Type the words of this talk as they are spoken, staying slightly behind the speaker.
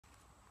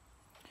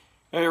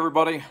Hey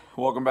everybody,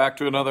 welcome back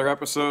to another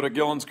episode of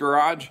Gillen's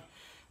Garage.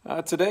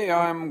 Today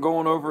I'm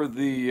going over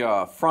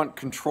the front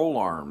control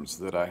arms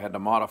that I had to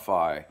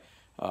modify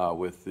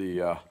with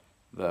the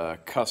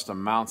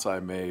custom mounts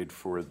I made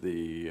for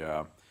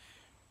the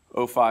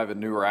 '05 and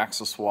newer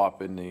axle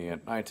swap in the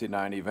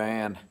 1990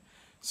 van.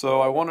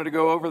 So I wanted to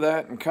go over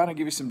that and kind of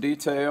give you some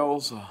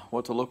details,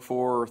 what to look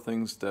for,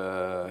 things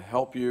to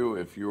help you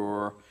if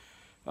you're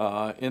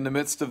in the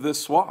midst of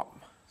this swap.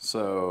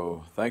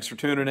 So thanks for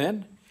tuning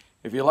in.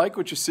 If you like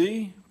what you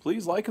see,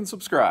 please like and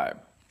subscribe.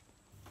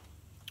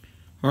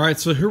 All right,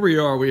 so here we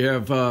are. We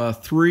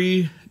have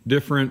three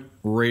different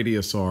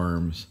radius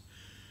arms.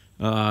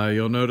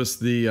 You'll notice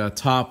the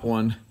top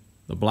one,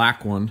 the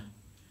black one,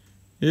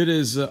 it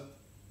is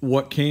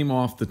what came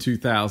off the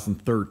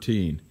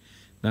 2013.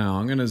 Now,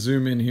 I'm going to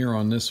zoom in here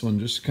on this one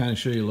just to kind of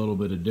show you a little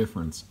bit of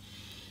difference.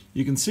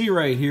 You can see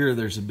right here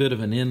there's a bit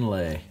of an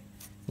inlay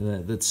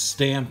that's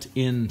stamped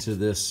into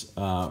this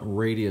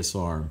radius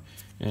arm.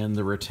 And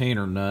the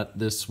retainer nut,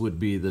 this would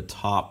be the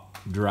top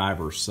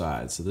driver's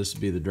side. So this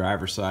would be the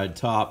driver's side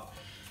top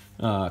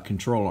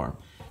control arm.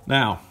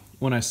 Now,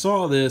 when I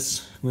saw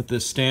this with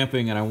this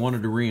stamping and I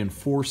wanted to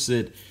reinforce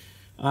it,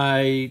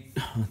 I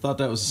thought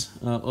that was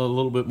a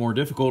little bit more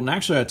difficult. And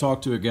actually, I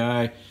talked to a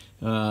guy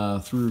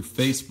through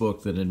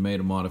Facebook that had made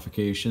a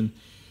modification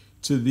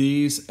to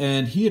these,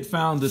 and he had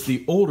found that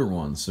the older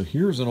ones, so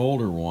here's an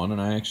older one,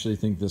 and I actually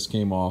think this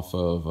came off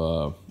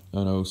of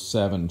an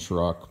 '07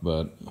 truck,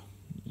 but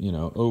you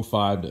know,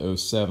 '05 to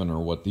 '07 are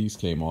what these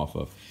came off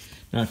of.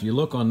 Now, if you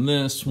look on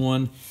this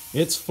one,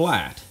 it's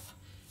flat.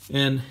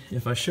 And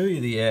if I show you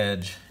the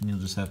edge, and you'll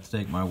just have to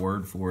take my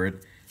word for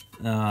it,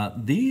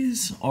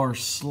 these are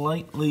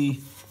slightly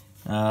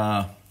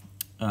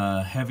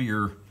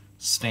heavier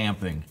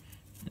stamping.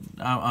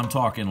 I'm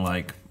talking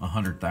like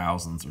 100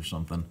 thousandths or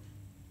something.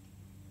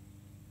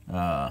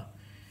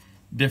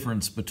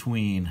 Difference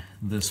between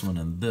this one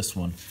and this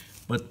one,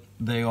 but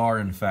they are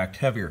in fact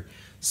heavier.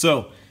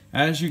 So,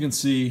 as you can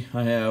see,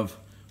 I have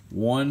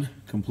one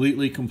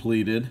completely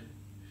completed,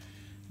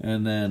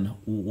 and then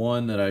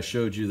one that I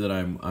showed you that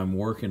I'm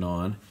working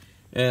on.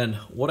 And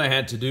what I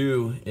had to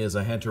do is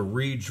I had to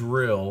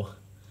re-drill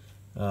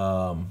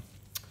the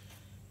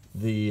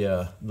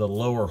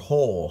lower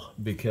hole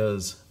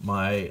because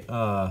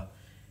my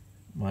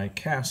my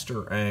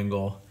caster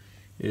angle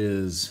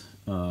is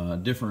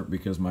different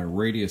because my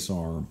radius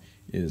arm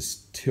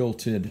is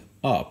tilted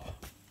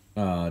up,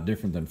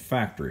 different than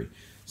factory.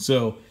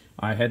 So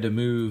I had to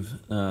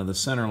move the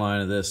center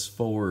line of this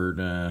forward.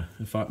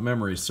 If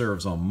memory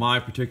serves, on my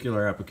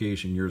particular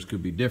application, yours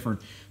could be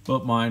different,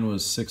 but mine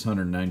was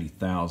 690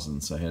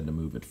 thousandths. I had to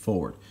move it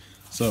forward.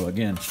 So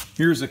again,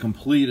 here's a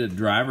completed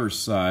driver's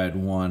side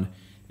one,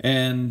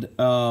 and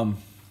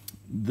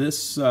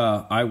this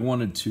I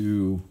wanted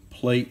to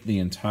plate the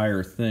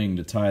entire thing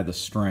to tie the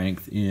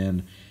strength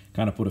in,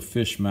 kind of put a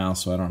fish mouth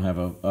so I don't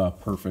have a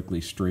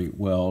perfectly straight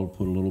weld,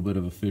 put a little bit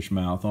of a fish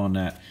mouth on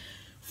that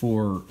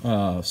for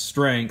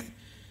strength.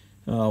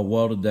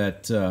 Welded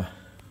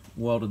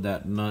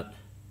that nut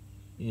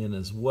in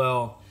as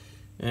well,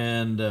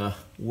 and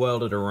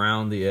welded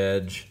around the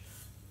edge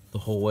the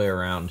whole way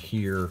around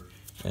here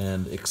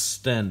and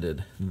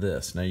extended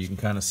this. Now you can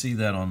kind of see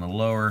that on the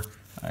lower.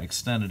 I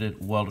extended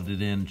it, welded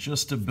it in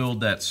just to build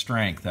that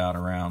strength out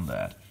around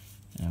that,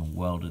 and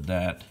welded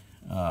that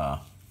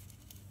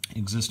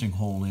existing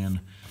hole in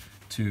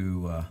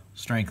to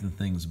strengthen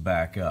things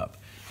back up.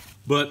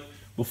 But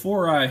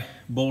before I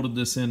bolted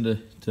this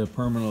in to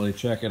permanently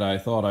check it, I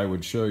thought I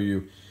would show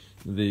you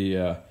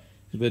the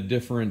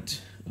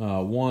different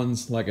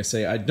ones. Like I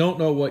say, I don't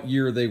know what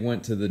year they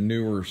went to the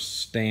newer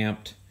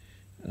stamping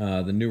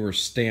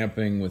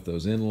with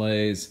those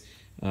inlays.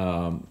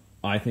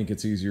 I think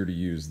it's easier to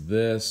use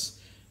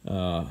this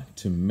to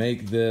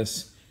make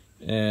this,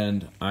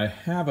 and I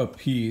have a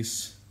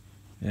piece,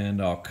 and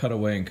I'll cut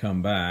away and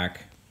come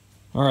back.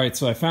 All right,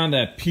 so I found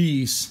that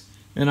piece.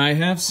 And I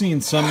have seen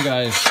some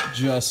guys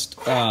just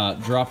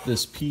drop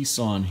this piece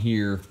on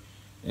here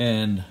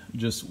and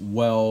just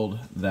weld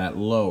that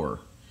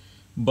lower.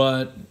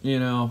 But, you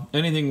know,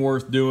 anything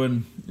worth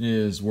doing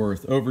is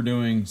worth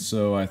overdoing,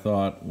 so I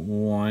thought,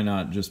 why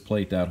not just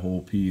plate that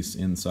whole piece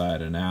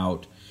inside and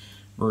out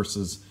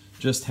versus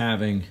just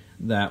having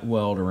that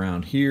weld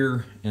around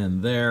here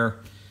and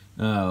there.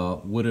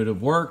 Would it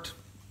have worked?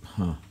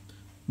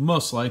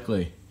 Most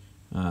likely.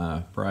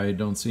 Probably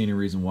don't see any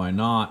reason why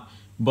not,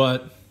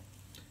 but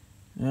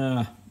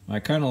I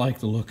kind of like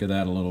the look of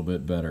that a little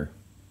bit better.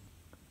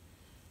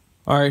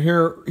 All right,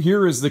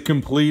 here is the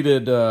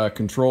completed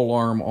control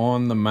arm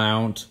on the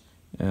mount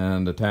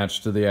and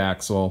attached to the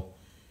axle.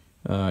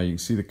 You can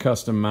see the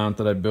custom mount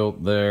that I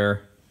built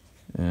there,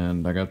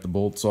 and I got the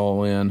bolts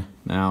all in.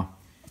 Now,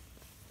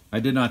 I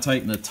did not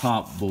tighten the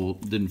top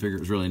bolt, didn't figure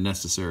it was really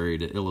necessary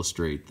to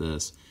illustrate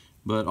this,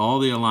 but all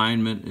the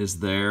alignment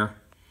is there,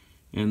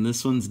 and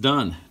this one's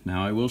done.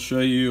 Now, I will show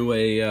you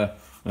a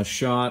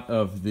shot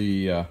of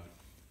the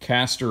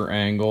caster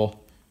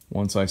angle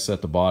once I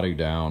set the body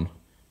down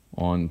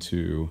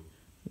onto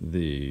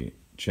the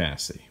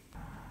chassis.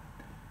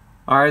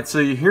 All right,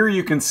 so here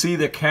you can see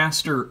the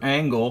caster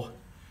angle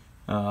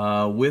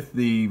with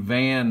the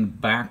van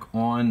back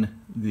on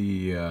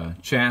the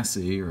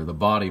chassis, or the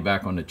body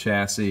back on the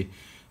chassis,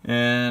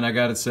 and I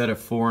got it set at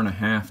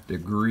 4.5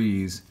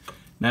 degrees.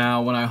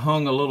 Now when I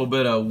hung a little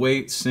bit of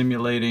weight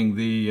simulating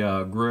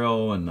the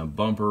grill and the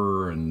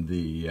bumper and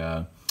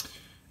the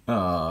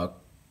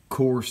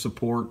core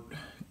support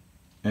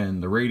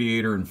and the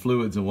radiator and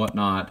fluids and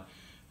whatnot,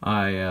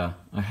 I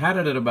had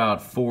it at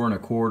about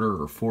 4.25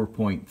 or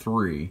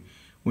 4.3,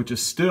 which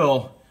is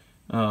still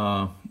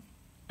a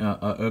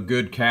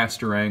good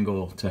caster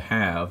angle to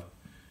have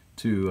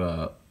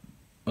to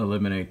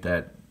eliminate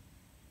that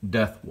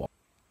death wobble.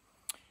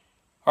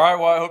 All right,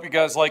 well, I hope you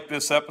guys liked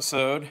this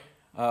episode.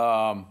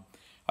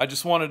 I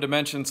just wanted to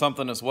mention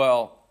something as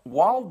well.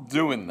 While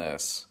doing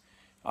this,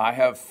 I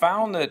have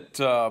found that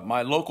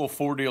my local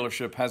Ford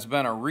dealership has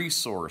been a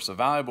resource, a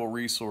valuable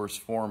resource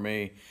for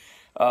me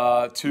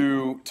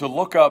to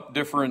look up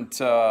different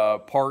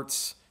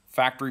parts,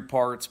 factory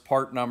parts,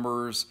 part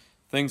numbers,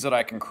 things that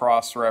I can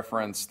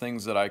cross-reference,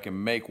 things that I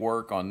can make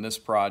work on this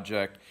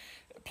project.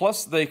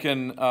 Plus, they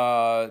can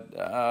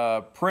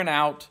print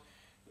out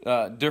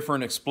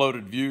different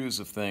exploded views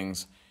of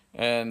things.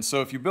 And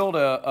so if you build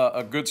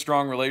a good,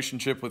 strong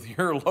relationship with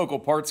your local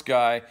parts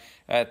guy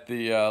at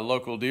the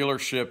local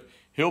dealership,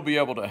 he'll be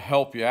able to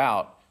help you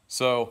out.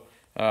 So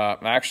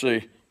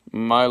actually,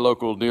 my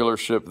local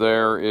dealership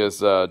there is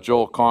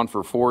Joel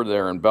Confer Ford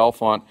there in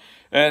Bellefonte.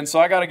 And so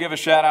I got to give a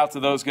shout out to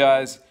those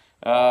guys.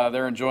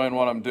 They're enjoying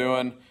what I'm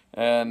doing,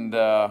 and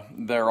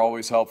they're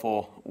always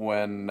helpful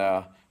when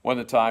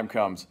the time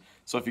comes.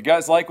 So if you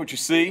guys like what you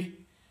see,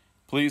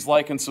 please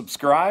like and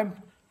subscribe,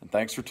 and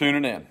thanks for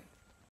tuning in.